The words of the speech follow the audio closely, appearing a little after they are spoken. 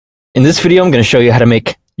In this video, I'm going to show you how to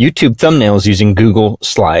make YouTube thumbnails using Google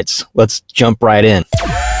Slides. Let's jump right in.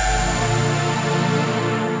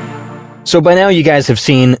 So by now you guys have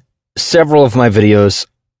seen several of my videos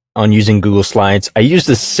on using Google Slides. I use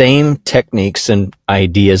the same techniques and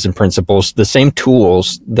ideas and principles, the same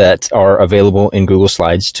tools that are available in Google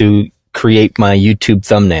Slides to create my YouTube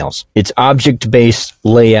thumbnails. It's object-based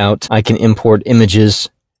layout. I can import images.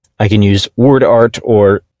 I can use word art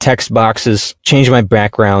or text boxes, change my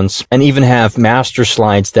backgrounds, and even have master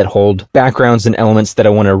slides that hold backgrounds and elements that I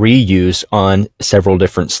want to reuse on several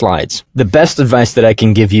different slides. The best advice that I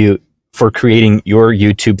can give you for creating your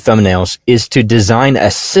YouTube thumbnails is to design a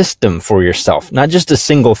system for yourself, not just a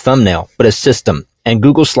single thumbnail, but a system. And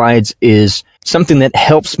Google Slides is something that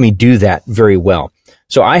helps me do that very well.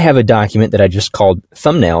 So I have a document that I just called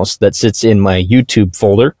thumbnails that sits in my YouTube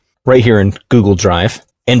folder right here in Google Drive.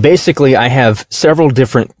 And basically, I have several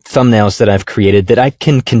different thumbnails that I've created that I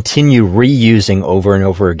can continue reusing over and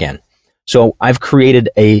over again. So I've created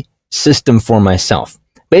a system for myself,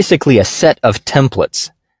 basically a set of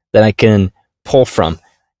templates that I can pull from.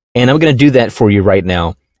 And I'm going to do that for you right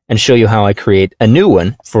now and show you how I create a new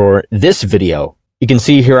one for this video. You can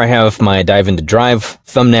see here I have my Dive into Drive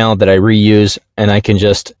thumbnail that I reuse, and I can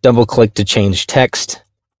just double click to change text.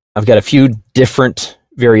 I've got a few different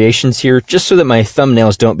variations here just so that my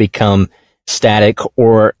thumbnails don't become static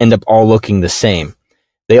or end up all looking the same.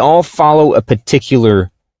 They all follow a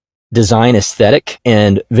particular design aesthetic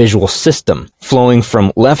and visual system. Flowing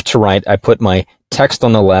from left to right, I put my text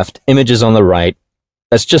on the left, images on the right.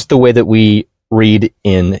 That's just the way that we read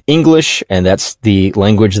in English, and that's the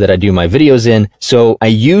language that I do my videos in. So I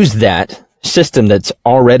use that system that's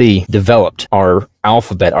already developed, our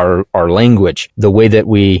alphabet, our language, the way that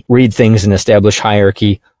we read things and establish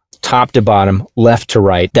hierarchy, top to bottom, left to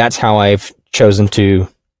right. That's how I've chosen to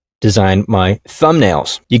design my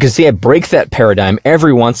thumbnails. You can see I break that paradigm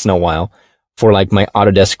every once in a while for like my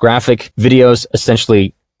Autodesk graphic videos,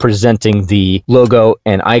 essentially presenting the logo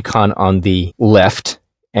and icon on the left,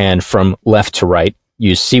 and from left to right,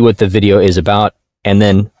 you see what the video is about, and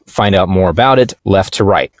then find out more about it left to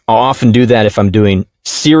right. I'll often do that if I'm doing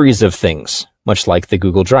series of things, much like the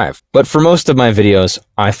Google Drive. But for most of my videos,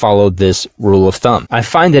 I followed this rule of thumb. I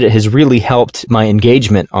find that it has really helped my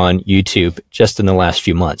engagement on YouTube just in the last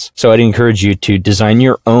few months. So I'd encourage you to design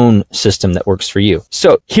your own system that works for you.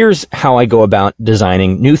 So here's how I go about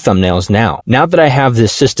designing new thumbnails now. Now that I have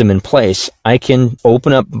this system in place, I can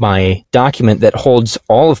open up my document that holds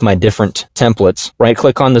all of my different templates,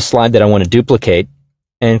 right-click on the slide that I want to duplicate,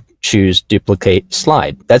 and choose Duplicate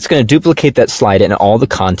Slide. That's going to duplicate that slide and all the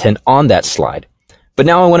content on that slide. But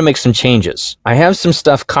now I want to make some changes. I have some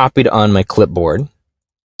stuff copied on my clipboard.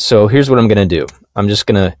 So here's what I'm going to do. I'm just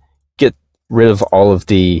going to get rid of all of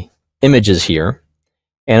the images here,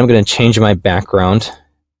 and I'm going to change my background,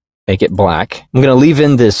 make it black. I'm going to leave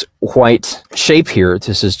in this white shape here.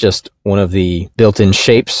 This is just one of the built-in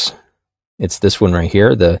shapes. It's this one right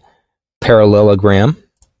here, the parallelogram.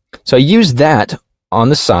 So I use that on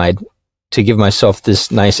the side to give myself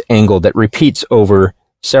this nice angle that repeats over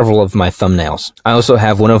several of my thumbnails. I also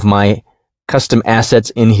have one of my custom assets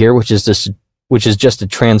in here, which is just a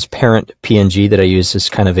transparent PNG that I use as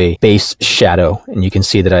kind of a base shadow, and you can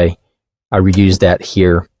see that I reuse that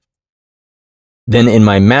here. Then in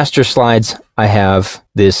my master slides, I have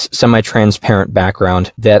this semi-transparent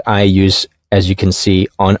background that I use, as you can see,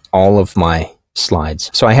 on all of my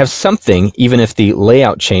slides. So I have something, even if the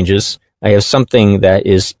layout changes, I have something that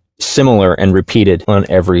is similar and repeated on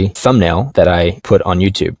every thumbnail that I put on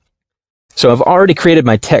YouTube. So I've already created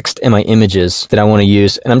my text and my images that I want to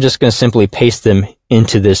use, and I'm just going to simply paste them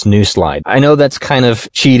into this new slide. I know that's kind of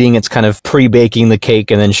cheating. It's kind of pre-baking the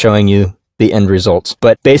cake and then showing you the end results.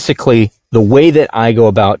 But basically, the way that I go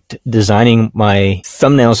about designing my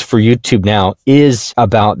thumbnails for YouTube now is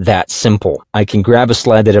about that simple. I can grab a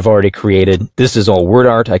slide that I've already created. This is all word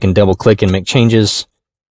art. I can double click and make changes.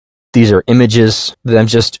 These are images that I've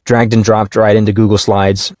just dragged and dropped right into Google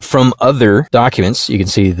Slides from other documents. You can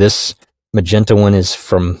see this magenta one is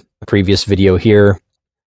from a previous video here,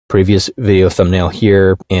 previous video thumbnail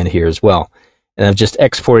here, and here as well. And I've just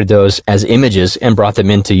exported those as images and brought them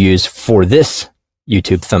in to use for this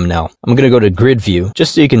YouTube thumbnail. I'm going to go to grid view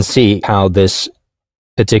just so you can see how this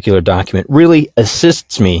particular document really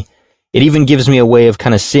assists me. It even gives me a way of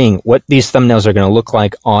kind of seeing what these thumbnails are going to look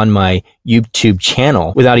like on my YouTube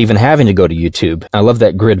channel without even having to go to YouTube. I love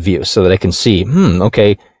that grid view so that I can see,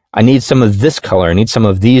 okay, I need some of this color. I need some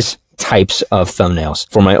of these types of thumbnails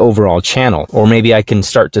for my overall channel. Or maybe I can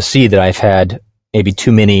start to see that I've had maybe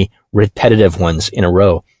too many repetitive ones in a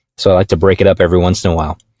row. So I like to break it up every once in a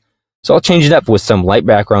while. So I'll change it up with some light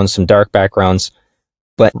backgrounds, some dark backgrounds,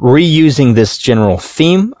 but reusing this general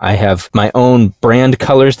theme. I have my own brand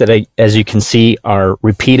colors that as you can see, are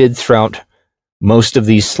repeated throughout most of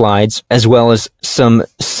these slides, as well as some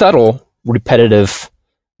subtle repetitive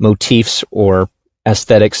motifs or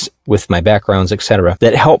aesthetics with my backgrounds, etc.,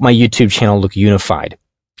 that help my YouTube channel look unified.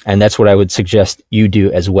 And that's what I would suggest you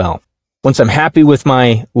do as well. Once I'm happy with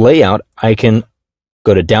my layout, I can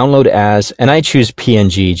go to download as, and I choose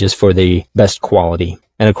PNG just for the best quality.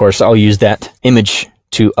 And of course, I'll use that image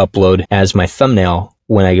to upload as my thumbnail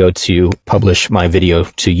when I go to publish my video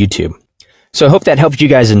to YouTube. So I hope that helped you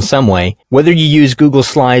guys in some way. Whether you use Google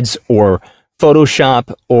Slides or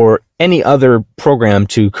Photoshop or any other program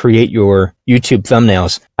to create your YouTube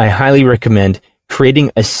thumbnails, I highly recommend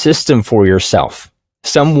creating a system for yourself,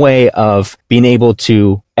 some way of being able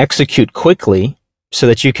to execute quickly so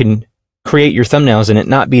that you can create your thumbnails and it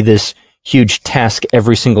not be this huge task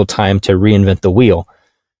every single time to reinvent the wheel.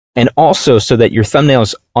 And also so that your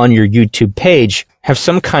thumbnails on your YouTube page have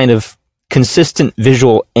some kind of consistent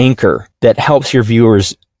visual anchor that helps your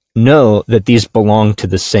viewers know that these belong to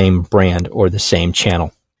the same brand or the same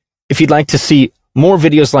channel. If you'd like to see more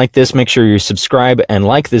videos like this, make sure you subscribe and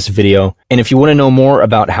like this video. And if you want to know more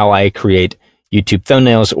about how I create YouTube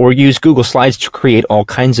thumbnails or use Google Slides to create all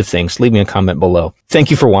kinds of things, leave me a comment below.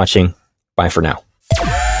 Thank you for watching. Bye for now.